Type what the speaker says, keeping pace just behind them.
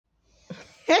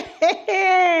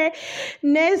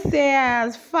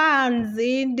Naysayers, fans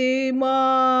in the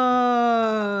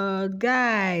mud,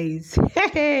 guys.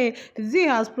 Z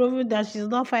has proven that she's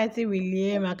not fighting with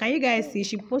Liema. Can you guys see?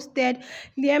 She posted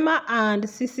Liema and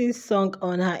Sisi's song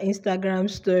on her Instagram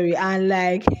story, and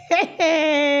like,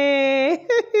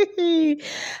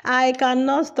 I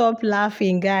cannot stop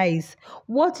laughing, guys.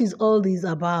 What is all this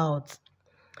about?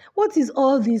 What is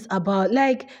all this about?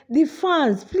 Like, the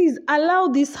fans, please allow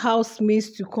these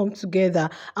housemates to come together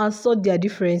and sort their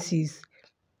differences.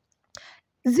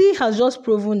 Z has just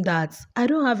proven that I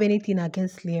don't have anything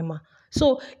against Liema.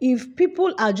 So if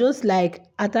people are just like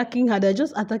attacking her, they're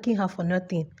just attacking her for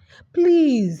nothing.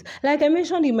 Please, like I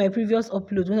mentioned in my previous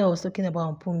upload when I was talking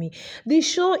about Mpumi, the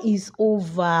show is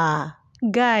over.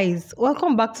 Guys,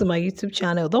 welcome back to my YouTube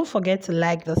channel. Don't forget to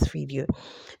like this video.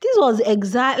 This was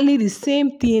exactly the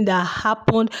same thing that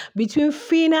happened between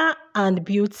Fina and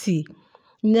Beauty.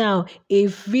 Now, a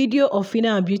video of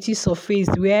Fina and Beauty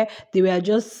surfaced where they were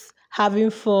just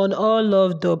having fun, all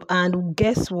loved up, and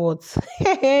guess what?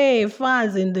 Hey,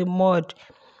 fans in the mud.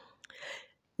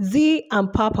 Z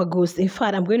and Papa Ghost. In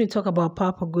fact, I'm going to talk about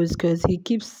Papa Ghost because he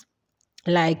keeps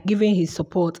like giving his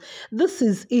support. This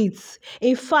is it.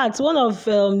 In fact, one of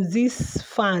these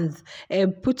fans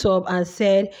put up and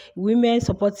said, women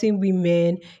supporting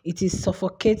women, it is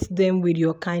suffocate them with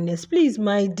your kindness. Please,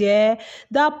 my dear,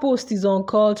 that post is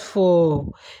uncalled for.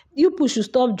 You people should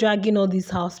stop dragging all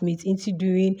these housemates into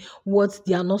doing what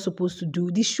they are not supposed to do.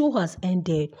 The show has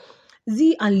ended.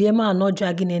 Z and Liema are not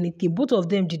dragging anything. Both of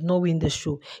them did not win the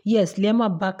show. Yes,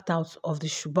 Liema backed out of the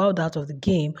show, bowed out of the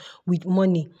game with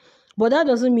money. But that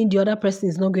doesn't mean the other person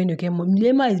is not going to get money.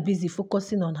 Liema is busy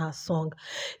focusing on her song.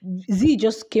 Z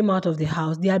just came out of the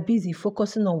house. They are busy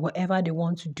focusing on whatever they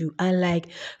want to do. And like,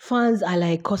 fans are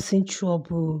like causing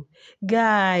trouble.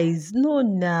 Guys, no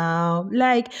now.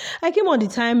 Like, I came on the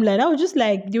timeline. I was just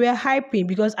like, they were hyping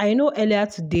because I know earlier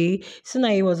today,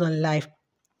 Sinaye was on live.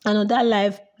 And on that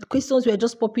live, questions were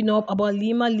just popping up about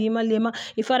Liema.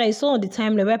 In fact, I saw on the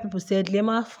timeline where people said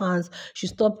Liema fans should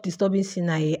stop disturbing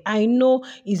Sinaye. I know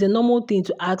it's a normal thing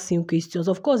to ask him questions.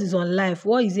 Of course, he's on live.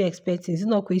 What is he expecting? It's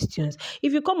not questions.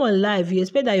 If you come on live, you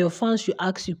expect that your fans should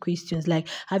ask you questions like,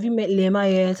 have you met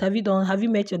Liema yet? Have you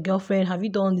met your girlfriend? Have you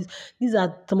done this? These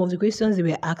are some of the questions they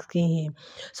were asking him.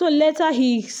 So later,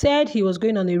 he said he was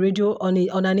going on a radio,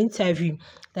 on an interview,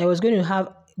 that he was going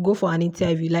to go for an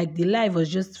interview. Like, the live was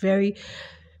just very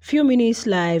few minutes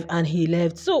live and he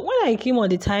left. So when I came on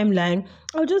the timeline,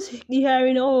 I was just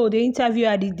hearing, oh, the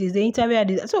interviewer did this, the interviewer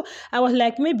did that. So I was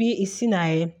like, maybe it's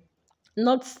Sinaye.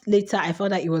 Not later, I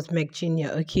found that it was Meg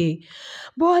Jr., okay?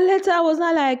 But later, I was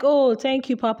not like, oh, thank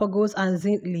you, Papa Ghost and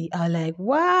Zintli. I was like,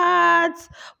 what?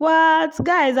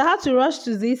 Guys, I had to rush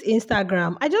to this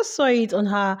Instagram. I just saw it on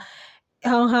her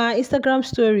Instagram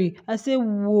story. I said,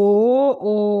 whoa,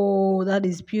 oh, that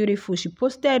is beautiful. She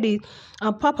posted it,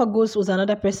 and Papa Ghost was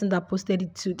another person that posted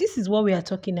it too. This is what we are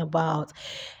talking about.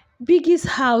 Biggie's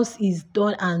house is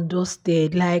done and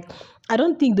dusted. Like, I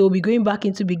don't think they'll be going back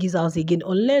into Biggie's house again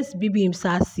unless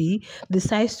BBMZANSI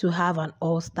decides to have an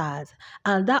all-stars.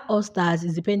 And that all-stars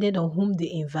is dependent on whom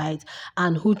they invite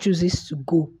and who chooses to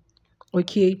go.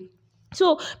 Okay?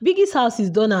 So Biggie's house is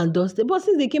done and dusted, but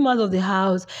since they came out of the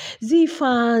house, Z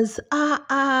fans, they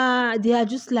are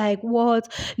just like,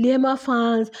 what? Liema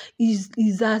fans is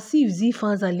as if Z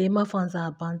fans and Liema fans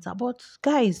are banter. But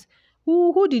guys,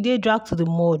 who did they drag to the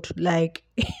mud? Like,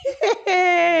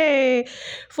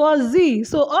 for Z.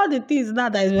 So all the things now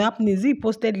that is happening, Z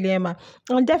posted Liema,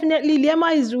 and definitely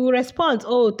Liema will respond.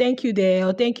 Oh, thank you there,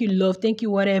 or thank you love, thank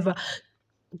you whatever.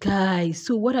 Guys,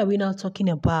 so what are we now talking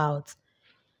about?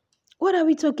 What are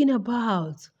we talking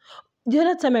about? The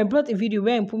other time I brought a video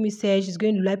where Mpumi said she's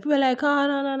going to like, people are like, oh,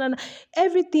 no.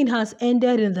 Everything has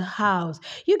ended in the house.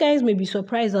 You guys may be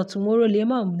surprised that tomorrow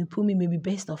Liema and Mpumi may be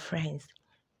best of friends.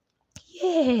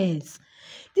 Yes.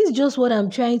 This is just what I'm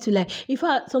trying to like. In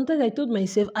fact, sometimes I told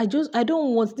myself, I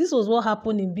don't want, this was what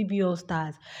happened in BB All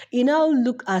Stars. It now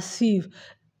look as if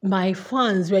my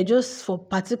fans were just for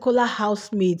particular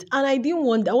housemates, and I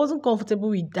wasn't comfortable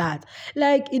with that.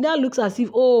 Like, it now looks as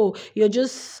if, oh, you're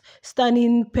just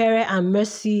standing Pere and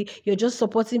Mercy, you're just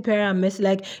supporting Pere and Mercy.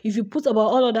 Like, if you put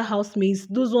about all other housemates,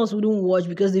 those ones wouldn't watch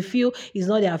because they feel it's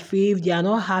not their fave, they are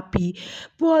not happy.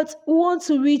 But we want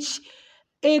to reach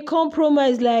a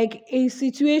compromise, like a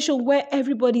situation where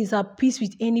everybody is at peace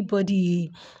with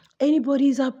anybody. Anybody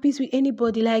is at peace with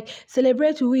anybody. Like,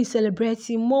 celebrate who is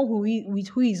celebrating, mourn with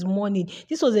who is mourning.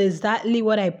 This was exactly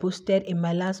what I posted in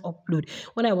my last upload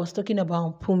when I was talking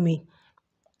about Mpumi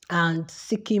and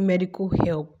seeking medical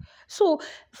help. So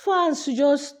fans should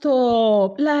just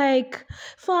stop. Like,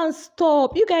 fans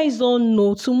stop. You guys don't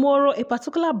know. Tomorrow, a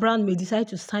particular brand may decide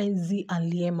to sign Z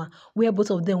and Liema, where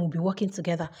both of them will be working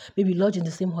together, maybe lodge in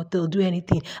the same hotel, do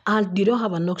anything, and they don't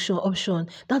have an option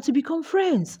than to become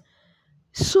friends.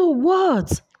 So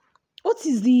what? What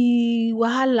is the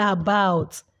wahala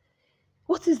about?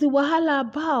 What is the wahala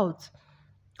about?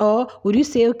 Or would you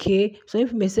say, okay, some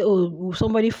people may say, oh,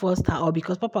 somebody forced her, or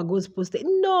because Papa goes posted.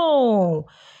 No,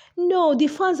 no, the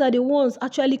fans are the ones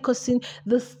actually causing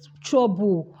this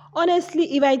trouble.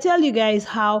 Honestly, if I tell you guys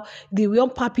how the young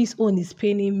papi's own is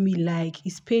paining me, like,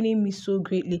 it's paining me so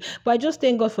greatly. But I just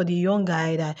thank God for the young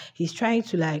guy that he's trying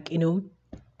to, like,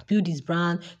 build his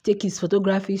brand, take his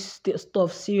photography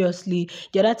stuff seriously.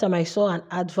 The other time I saw an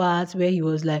advert where he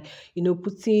was like,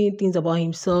 putting things about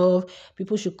himself.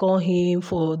 People should call him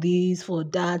for this, for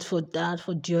that, for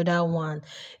the other one.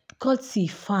 Courtesy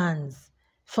fans.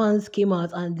 Fans came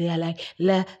out and they are like,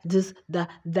 this, that.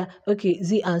 Okay,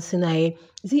 Z and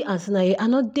Sinaye are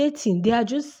not dating. They are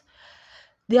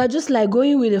just like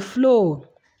going with the flow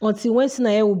until when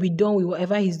Sinaye will be done with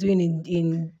whatever he's doing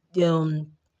in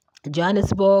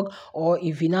Johannesburg, or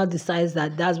if he now decides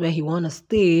that that's where he want to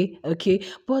stay, okay?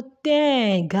 But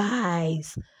then,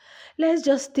 guys, let's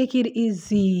just take it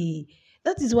easy.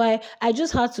 That is why I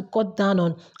just had to cut down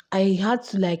on, I had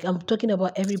to, like, I'm talking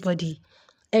about everybody.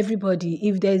 Everybody,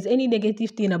 if there's any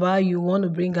negative thing about you want to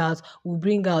bring out, we'll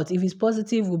bring out. If it's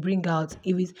positive, we'll bring out.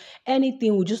 If it's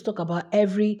anything, we'll just talk about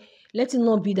let it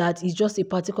not be that it's just a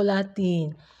particular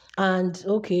thing. And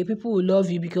okay, people will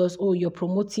love you because, oh, you're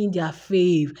promoting their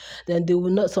fave. Then they will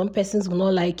not, some persons will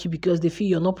not like you because they feel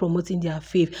you're not promoting their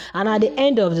fave. And at the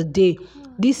end of the day,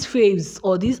 these faves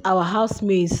or these our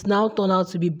housemates now turn out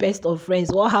to be best of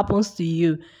friends. What happens to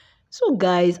you? So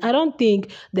guys, I don't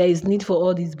think there is need for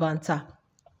all this banter.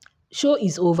 Show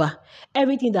is over.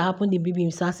 Everything that happened in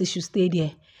BBMZANSI should stay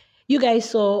there. You guys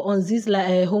saw on this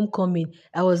homecoming,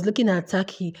 I was looking at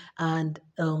Taki and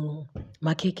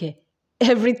Makeke.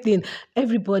 Everything,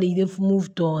 everybody, they've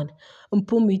moved on.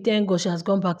 Mpumi, thank God, she has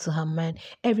gone back to her mind.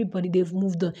 Everybody, they've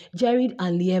moved on. Jared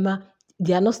and Liema,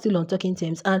 they are not still on talking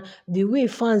terms. And the way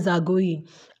fans are going,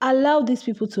 allow these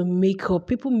people to make up.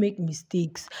 People make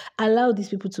mistakes. Allow these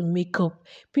people to make up.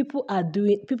 People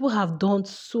have done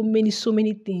so many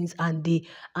things, and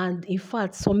in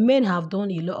fact, some men have done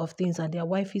a lot of things and their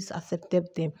wives accepted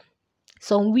them.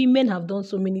 Some women have done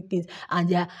so many things and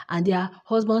their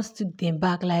husbands took them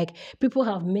back. Like, people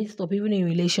have messed up even in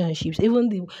relationships.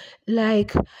 Even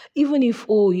if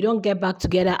you don't get back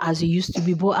together as you used to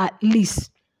be, but at least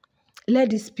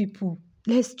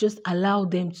let's just allow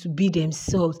them to be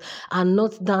themselves and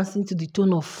not dancing to the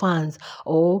tone of fans,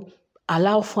 or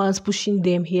allow fans pushing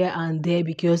them here and there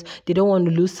because they don't want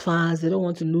to lose fans, they don't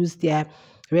want to lose their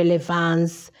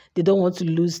relevance, they don't want to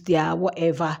lose their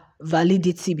whatever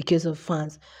validity because of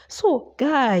fans. So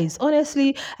guys,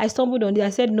 honestly, I stumbled on this. I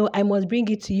said, no, I must bring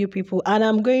it to you people, and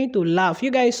I'm going to laugh.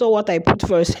 You guys saw what I put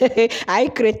first.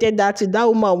 I created that with that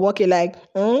woman walking like,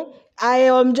 I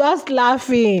am just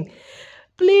laughing.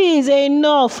 Please,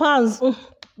 enough, fans.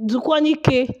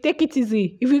 Zukwanike, take it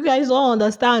easy. If you guys don't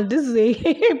understand, this is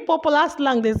a popular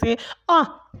slang. They say,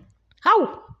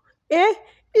 how?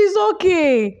 It's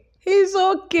okay. It's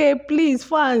okay, please,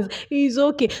 fans. It's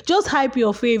okay. Just hype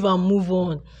your fave and move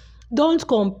on. Don't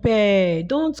compare.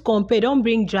 Don't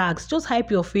bring drags. Just hype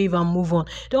your fave and move on.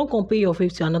 Don't compare your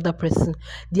fave to another person.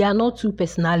 They are not two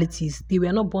personalities. They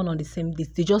were not born on the same day.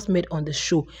 They just met on the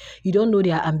show. You don't know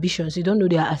their ambitions. You don't know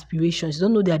their aspirations. You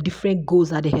don't know their different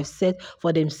goals that they have set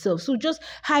for themselves. So just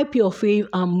hype your fave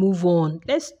and move on.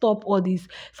 Let's stop all this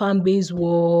fan base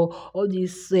war, all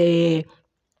this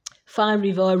fan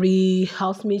rivalry,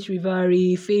 housemate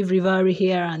rivalry, fave rivalry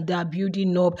here and there,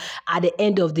 building up. At the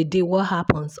end of the day, what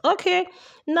happens? Okay,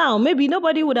 now maybe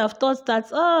nobody would have thought that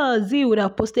Z would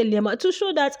have posted Liema to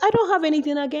show that I don't have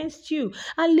anything against you,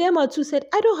 and Liema too said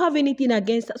I don't have anything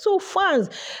against that. So fans,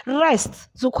 rest.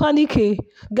 Zukwanike,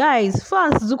 guys,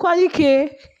 fans, Zukwanike.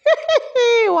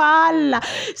 Voila.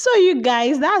 So you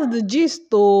guys, that's the gist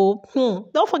though.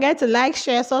 Don't forget to like,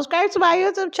 share, subscribe to my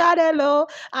YouTube channel,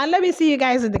 and let me see you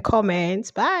guys in the comments.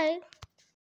 Bye.